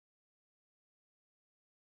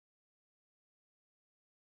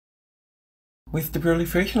With the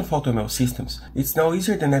proliferation of AutoML systems, it's now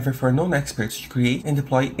easier than ever for non-experts to create and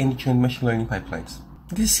deploy end-to-end machine learning pipelines.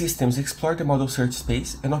 These systems explore the model search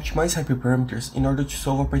space and optimize hyperparameters in order to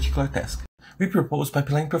solve a particular task. We propose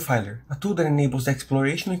PipelineProfiler, a tool that enables the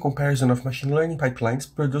exploration and comparison of machine learning pipelines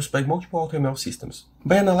produced by multiple AutoML systems.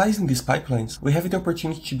 By analyzing these pipelines, we have the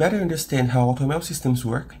opportunity to better understand how AutoML systems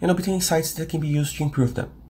work and obtain insights that can be used to improve them.